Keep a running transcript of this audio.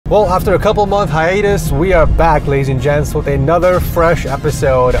Well, after a couple month hiatus, we are back, ladies and gents, with another fresh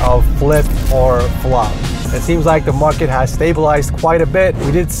episode of Flip or Flop. It seems like the market has stabilized quite a bit.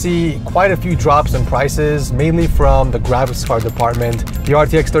 We did see quite a few drops in prices, mainly from the graphics card department. The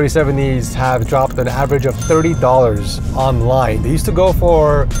RTX 3070s have dropped an average of $30 online. They used to go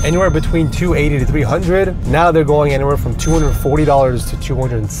for anywhere between $280 to $300. Now they're going anywhere from $240 to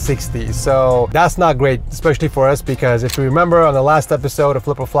 $260. So that's not great, especially for us, because if you remember on the last episode of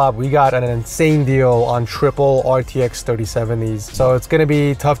Flip or Flop, we got an insane deal on triple RTX 3070s. So it's gonna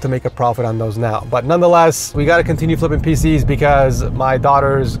be tough to make a profit on those now. But nonetheless, we got to continue flipping PCs because my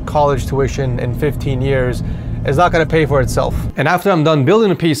daughter's college tuition in 15 years is not going to pay for itself. And after I'm done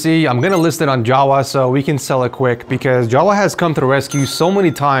building a PC, I'm going to list it on Jawah so we can sell it quick, because Jawah has come to the rescue so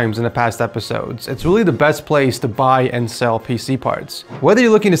many times in the past episodes. It's really the best place to buy and sell PC parts. Whether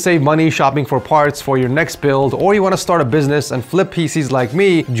you're looking to save money shopping for parts for your next build, or you want to start a business and flip PCs like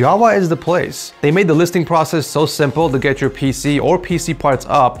me, Jawah is the place. They made the listing process so simple to get your PC or PC parts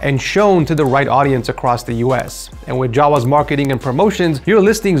up and shown to the right audience across the US. And with Jawah's marketing and promotions, your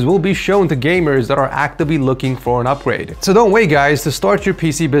listings will be shown to gamers that are actively looking for an upgrade. So don't wait, guys. To start your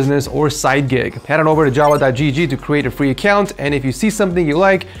PC business or side gig, head on over to jawah.gg to create a free account, and if you see something you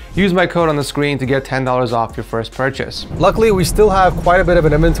like, use my code on the screen to get $10 off your first purchase. Luckily, we still have quite a bit of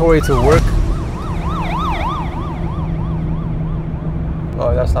an inventory to work.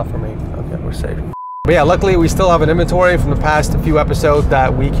 Oh, that's not for me. Okay, we're safe. But yeah, luckily we still have an inventory from the past few episodes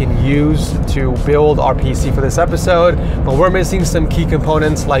that we can use to build our PC for this episode, but we're missing some key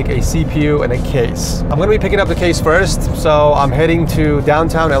components like a CPU and a case. I'm gonna be picking up the case first, so I'm heading to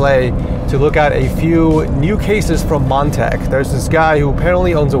downtown LA to look at a few new cases from Montech. There's this guy who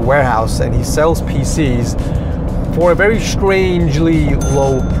apparently owns a warehouse and he sells PCs for a very strangely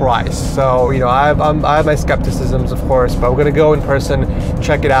low price. So, you know, I have my skepticisms, of course, but we're gonna go in person,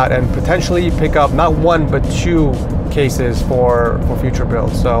 check it out, and potentially pick up not one, but two cases for future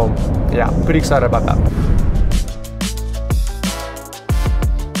builds. So yeah, I'm pretty excited about that.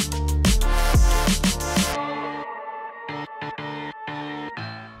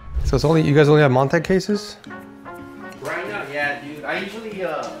 So it's only, you guys only have Montech cases? Right now, yeah, dude. I usually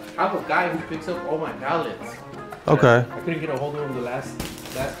have a guy who picks up all my pallets. Okay. I couldn't get a hold of him the last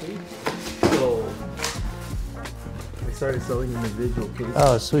week, so I started selling individual cases.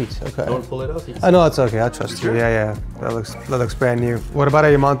 Oh, sweet. Okay. You want to pull it up? I know it's okay. I trust you. Yeah. That looks brand new. What about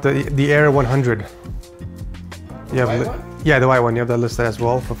a mount the Air 100? You have yeah, the white one. You have that listed as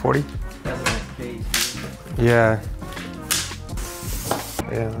well for 40. That's a nice case. Yeah.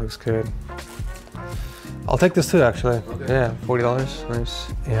 Yeah, looks good. I'll take this too, actually. Okay. Yeah, $40.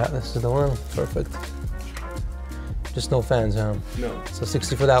 Nice. Yeah, this is the one. Perfect. Just no fans, huh? No. So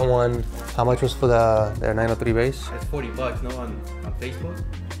 60 for that one. How much was for their 903 base? That's $40. No, on Facebook.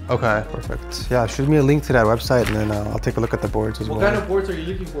 Okay, perfect. Yeah, shoot me a link to that website, and then I'll take a look at the boards as well. What kind of boards are you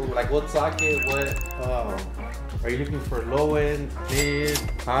looking for? Like what socket? What? Are you looking for low end, mid,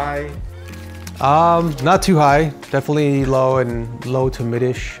 high? Not too high. Definitely low to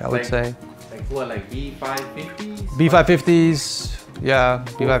mid-ish, I would say. Like what? Like B550s? B550s. Yeah,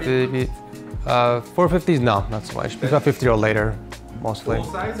 B550. 450s, no, not so much. B550 or later, mostly.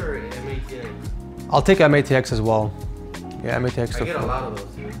 Full size or MATX? I'll take MATX as well. Yeah, MATX. I get a lot of those,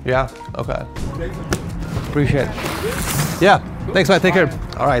 dude. Yeah, okay. Appreciate it. Yeah, thanks, man. Take care.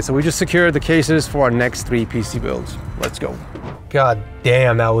 All right, so we just secured the cases for our next 3 PC builds. Let's go. God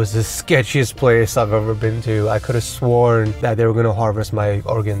damn, that was the sketchiest place I've ever been to. I could have sworn that they were gonna harvest my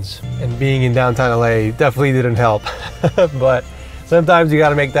organs. And being in downtown LA definitely didn't help. But sometimes you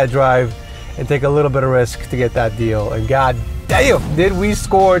gotta make that drive and take a little bit of risk to get that deal. And god damn, did we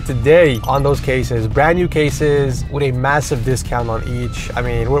score today on those cases. Brand new cases with a massive discount on each. I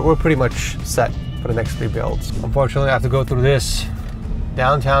mean, we're pretty much set for the next 3 builds. Unfortunately, I have to go through this.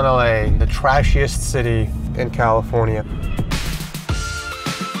 Downtown LA, the trashiest city in California.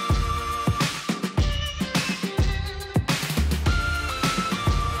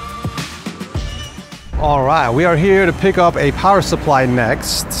 All right, we are here to pick up a power supply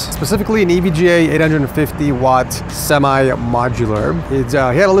next, specifically an EVGA 850 watt semi-modular. He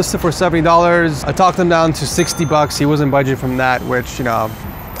had it listed for $70. I talked him down to $60. He wasn't budgeting from that, which, you know,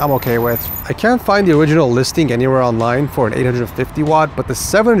 I'm okay with. I can't find the original listing anywhere online for an 850 watt, but the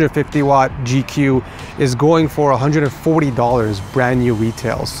 750 watt GQ is going for $140 brand new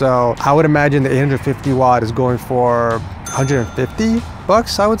retail. So I would imagine the 850 watt is going for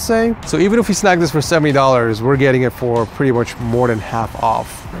 $150, I would say. So even if we snag this for $70, we're getting it for pretty much more than half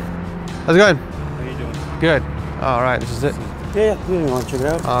off. How's it going? How you doing? Good. All right, this is it. Yeah, you want to check it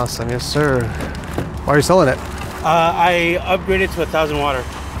out? Awesome, yes sir. Why are you selling it? I upgraded to 1,000 water.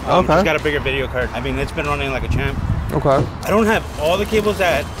 Okay. Just got a bigger video card. I mean, it's been running like a champ. Okay. I don't have all the cables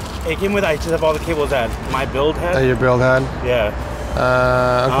that it came with. I just have all the cables that my build had. That your build had? Yeah.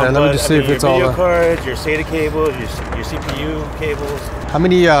 Okay, let me just see if it's all. Your video cards, your SATA cables, your CPU cables. How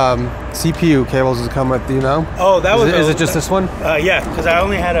many CPU cables does it come with? Do you know? Oh, that was. Is it just this one? Yeah, because I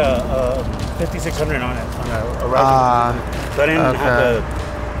only had a 5600 on it on a Ryzen. So I didn't have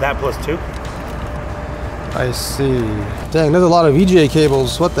that plus 2. I see. Dang, there's a lot of VGA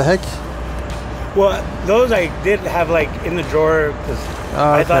cables. What the heck? Well, those I did have like in the drawer because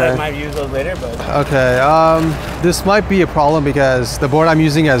I thought I might use those later, but. Okay, this might be a problem because the board I'm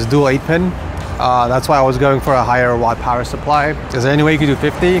using has dual 8-pin. That's why I was going for a higher watt power supply. Is there any way you could do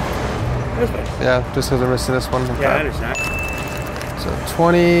 50? This way. Yeah, just because I'm missing this one. Okay. Yeah, I understand. So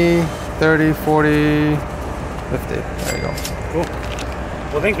 20, 30, 40, 50. There you go. Cool.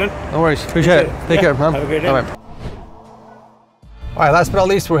 Well, thanks, man. No worries. Appreciate it. Take care, man. Have a great day. Bye-bye. All right, last but not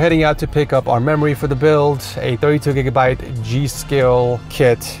least, we're heading out to pick up our memory for the build, a 32GB G.Skill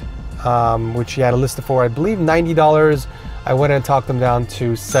kit, which you had a listed for, I believe, $90. I went and talked them down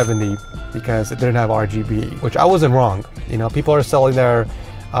to $70 because it didn't have RGB, which I wasn't wrong. You know, people are selling their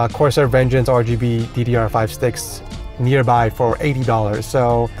Corsair Vengeance RGB DDR5 sticks nearby for $80.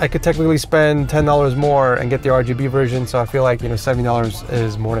 So I could technically spend $10 more and get the RGB version. So I feel like, you know, $70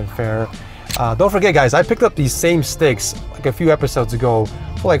 is more than fair. Don't forget, guys, I picked up these same sticks like a few episodes ago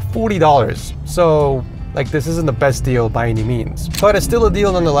for like $40. So like, this isn't the best deal by any means, but it's still a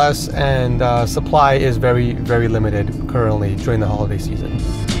deal nonetheless. And supply is very, very limited currently during the holiday season.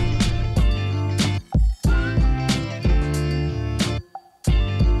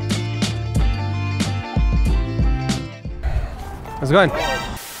 How's it going?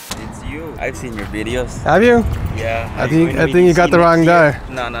 It's you. I've seen your videos. Have you? Yeah. I think you got the wrong guy.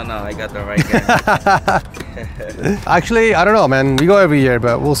 No, I got the right guy. Actually, I don't know, man. We go every year,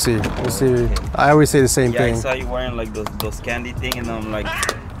 but we'll see. We'll see. I always say the same thing. I saw you wearing like those candy thing, and I'm like,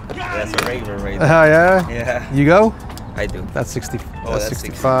 that's a regular right there. there. Oh yeah? Yeah. You go? I do. That's 60. Oh, that's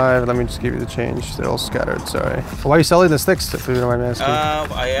 65. Let me just give you the change. They're all scattered. Sorry. Why are you selling the sticks? If you don't mind me asking.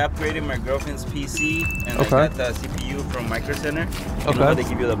 I upgraded my girlfriend's PC, and I got the CPU from Micro Center. You know how they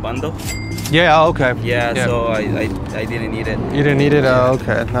give you the bundle? Yeah. Okay. Yeah. So I didn't need it. You didn't need it. Oh,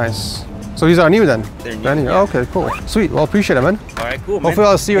 okay. Nice. So these are new then? They're new. Yeah. Okay. Cool. Sweet. Well, appreciate it, man. All right. Cool. Hopefully,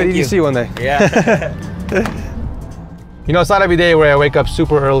 I'll see you at EDC one day. Yeah. You know, it's not every day where I wake up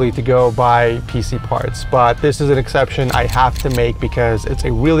super early to go buy PC parts, but this is an exception I have to make because it's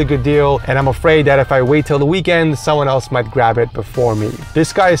a really good deal, and I'm afraid that if I wait till the weekend, someone else might grab it before me.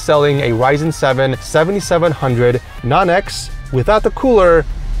 This guy is selling a Ryzen 7 7700 Non-X without the cooler.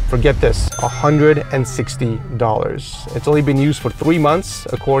 Forget this, $160. It's only been used for 3 months,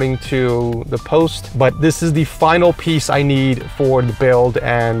 according to the post, but this is the final piece I need for the build,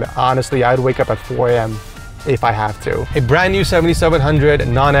 and honestly, I'd wake up at 4 a.m. if I have to. A brand new 7700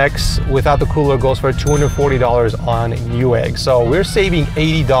 Non-X without the cooler goes for $240 on Newegg. So we're saving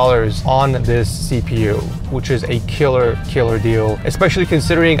 $80 on this CPU, which is a killer deal, especially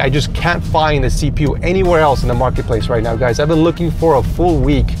considering I just can't find the CPU anywhere else in the marketplace right now, guys. I've been looking for a full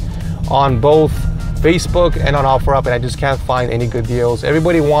week on both Facebook and on OfferUp, and I just can't find any good deals.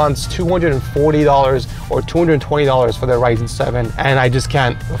 Everybody wants $240 or $220 for their Ryzen 7, and I just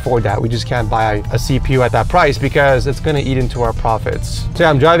can't afford that. We just can't buy a CPU at that price because it's gonna eat into our profits. So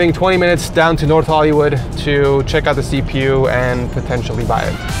yeah, I'm driving 20 minutes down to North Hollywood to check out the CPU and potentially buy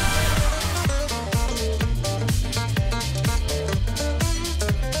it.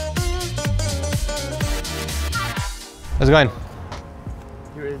 How's it going?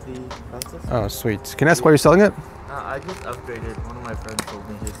 Here is the console. Oh, sweet. Can I ask why you're selling it? I just upgraded. One of my friends sold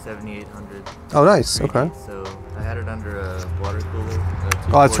me his 7800. Oh, nice. 3D, Okay. So I had it under a water cooler.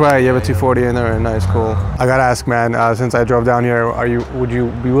 Oh, that's right. You have a 240 in there. Nice, cool. I gotta ask, man. Since I drove down here, would you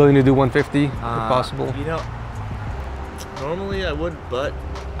be willing to do 150 if possible? You know, normally I would, but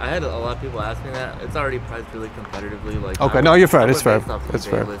I had a lot of people ask me that. It's already priced really competitively. Like, okay, no, you're fair. It's fair. It's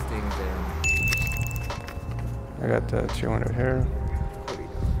fair. Listings and I got 200 here.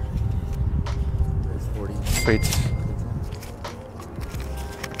 there's 40. Sweet.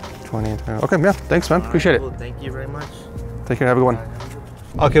 20. Okay, yeah. Thanks, man. Appreciate Cool. it. Thank you very much. Take care. Have a good one.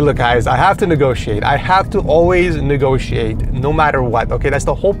 Okay, look, guys, I have to negotiate. I have to always negotiate no matter what, okay? That's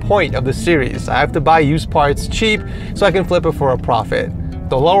the whole point of the series. I have to buy used parts cheap so I can flip it for a profit.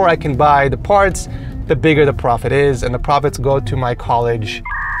 The lower I can buy the parts, the bigger the profit is, and the profits go to my college,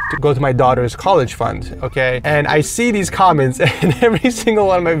 to go to my daughter's college fund, okay? And I see these comments in every single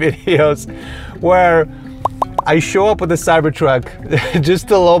one of my videos where I show up with a Cybertruck just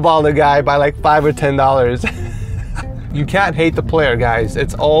to lowball the guy by like $5 or $10. You can't hate the player, guys.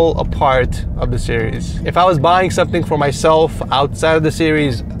 It's all a part of the series. If I was buying something for myself outside of the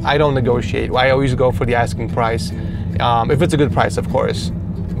series, I don't negotiate. I always go for the asking price, if it's a good price, of course.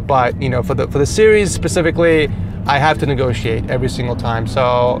 But you know, for the series specifically, I have to negotiate every single time.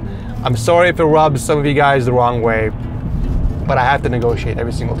 So I'm sorry if it rubs some of you guys the wrong way, but I have to negotiate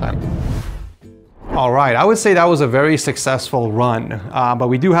every single time. All right, I would say that was a very successful run, but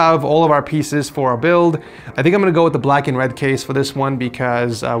we do have all of our pieces for our build. I think I'm gonna go with the black and red case for this one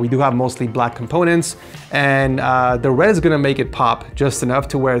because we do have mostly black components, and the red is gonna make it pop just enough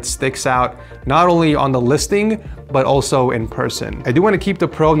to where it sticks out, not only on the listing, but also in person. I do wanna keep the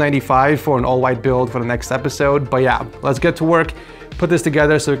Pro 95 for an all white build for the next episode, but yeah, let's get to work, put this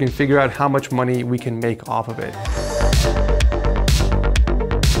together so we can figure out how much money we can make off of it.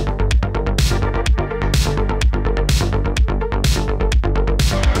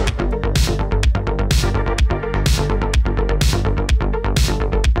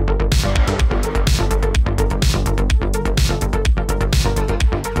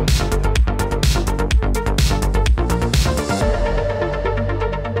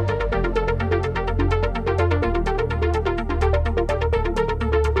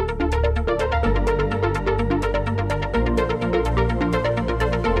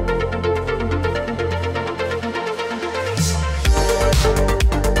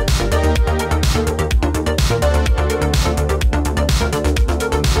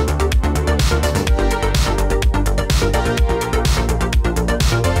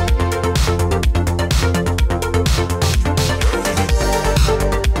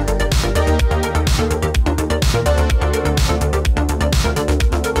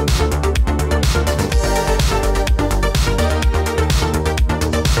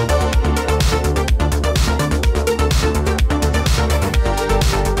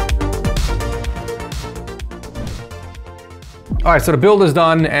 All right, so the build is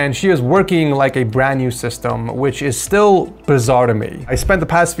done and she is working like a brand new system, which is still bizarre to me. I spent the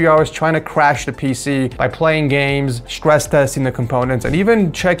past few hours trying to crash the PC by playing games, stress testing the components, and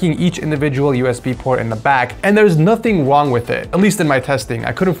even checking each individual USB port in the back, and there's nothing wrong with it. At least in my testing,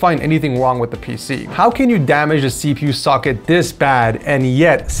 I couldn't find anything wrong with the PC. How can you damage the CPU socket this bad and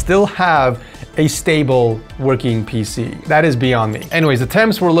yet still have a stable working PC? That is beyond me. Anyways, the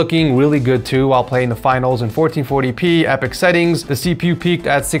temps were looking really good too while playing the finals in 1440p epic settings. The CPU peaked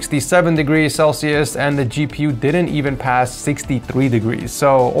at 67 degrees Celsius and the GPU didn't even pass 63 degrees.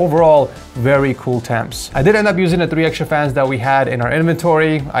 So overall, very cool temps. I did end up using the 3 extra fans that we had in our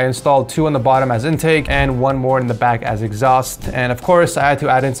inventory. I installed 2 on the bottom as intake and 1 more in the back as exhaust. And of course, I had to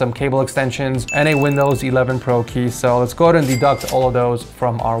add in some cable extensions and a Windows 11 Pro key. So let's go ahead and deduct all of those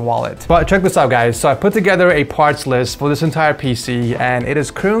from our wallet. But check this out, guys. So I put together a parts list for this entire PC and it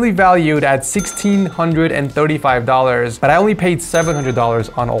is currently valued at $1,635, but I only paid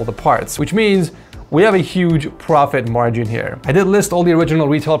 $700 on all the parts, which means we have a huge profit margin here. I did list all the original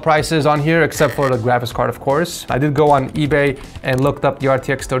retail prices on here, except for the graphics card, of course. I did go on eBay and looked up the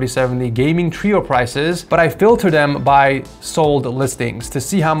RTX 3070 gaming trio prices, but I filtered them by sold listings to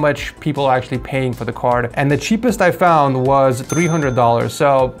see how much people are actually paying for the card. And the cheapest I found was $300,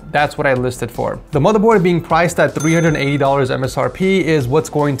 so that's what I listed for. The motherboard being priced at $380 MSRP is what's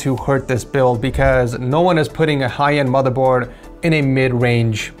going to hurt this build because no one is putting a high-end motherboard in a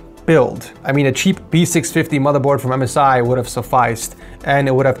mid-range build. I mean, a cheap B650 motherboard from MSI would have sufficed and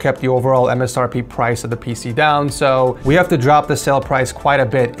it would have kept the overall MSRP price of the PC down. So we have to drop the sale price quite a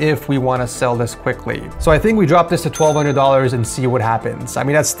bit if we want to sell this quickly. So I think we drop this to $1,200 and see what happens. I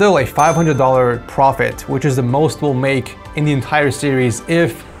mean, that's still a $500 profit, which is the most we'll make in the entire series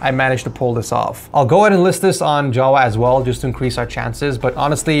if I managed to pull this off. I'll go ahead and list this on Java as well, just to increase our chances, but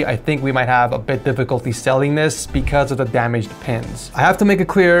honestly, I think we might have a bit difficulty selling this because of the damaged pins. I have to make it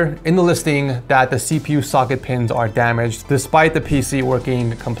clear in the listing that the CPU socket pins are damaged, despite the PC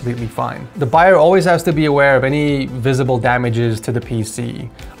working completely fine. The buyer always has to be aware of any visible damages to the PC.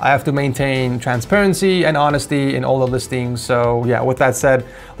 I have to maintain transparency and honesty in all the listings, so yeah, with that said,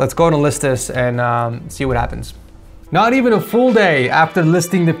 let's go ahead and list this and see what happens. Not even a full day after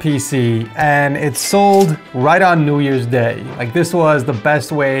listing the PC and it's sold right on New Year's Day. Like, this was the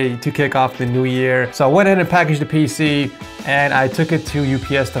best way to kick off the new year. So I went ahead and packaged the PC and I took it to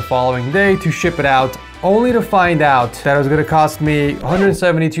UPS the following day to ship it out only to find out that it was gonna cost me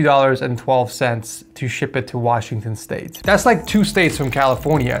 $172.12 to ship it to Washington State. That's like 2 states from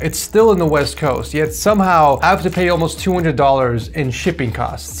California. It's still in the West Coast, yet somehow I have to pay almost $200 in shipping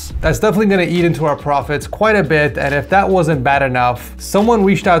costs. That's definitely gonna eat into our profits quite a bit, and if that wasn't bad enough, someone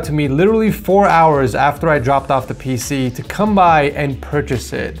reached out to me literally 4 hours after I dropped off the PC to come by and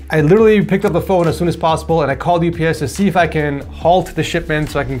purchase it. I literally picked up the phone as soon as possible and I called UPS to see if I can halt the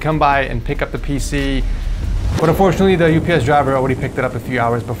shipment so I can come by and pick up the PC. But unfortunately, the UPS driver already picked it up a few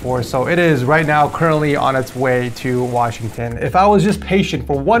hours before, so it is right now currently on its way to Washington. If I was just patient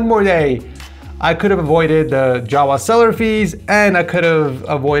for one more day, I could have avoided the Jawa seller fees and I could have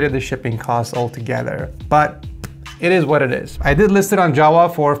avoided the shipping costs altogether. But it is what it is. I did list it on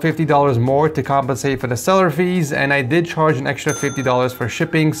Jawa for $50 more to compensate for the seller fees, and I did charge an extra $50 for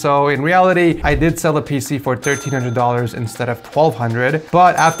shipping. So in reality, I did sell the PC for $1,300 instead of $1,200.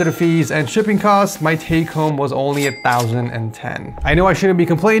 But after the fees and shipping costs, my take home was only $1,010. I know I shouldn't be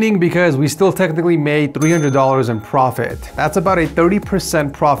complaining because we still technically made $300 in profit. That's about a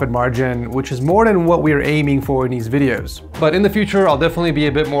 30% profit margin, which is more than what we are aiming for in these videos. But in the future, I'll definitely be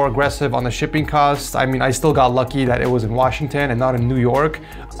a bit more aggressive on the shipping costs. I mean, I still got lucky that it was in Washington and not in New York.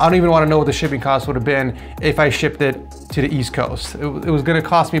 I don't even want to know what the shipping cost would have been if I shipped it to the East Coast. It was going to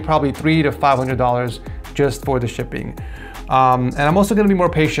cost me probably $300 to $500 just for the shipping. And I'm also going to be more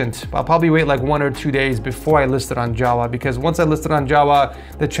patient. I'll probably wait like 1 or 2 days before I list it on Jawa, because once I list it on Jawa,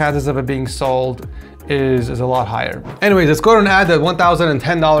 the chances of it being sold is a lot higher. Anyways, let's go ahead and add that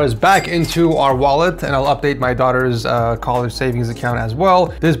 $1,010 back into our wallet, and I'll update my daughter's college savings account as well.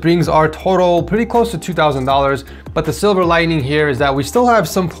 This brings our total pretty close to $2,000, but the silver lining here is that we still have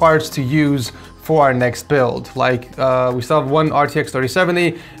some parts to use for our next build. Like we still have one RTX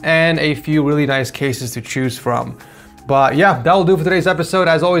 3070 and a few really nice cases to choose from. But yeah, that will do for today's episode.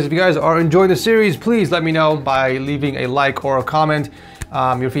 As always, if you guys are enjoying the series, please let me know by leaving a like or a comment.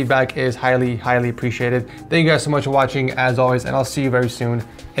 Your feedback is highly, highly appreciated. Thank you guys so much for watching as always, and I'll see you very soon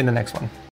in the next one.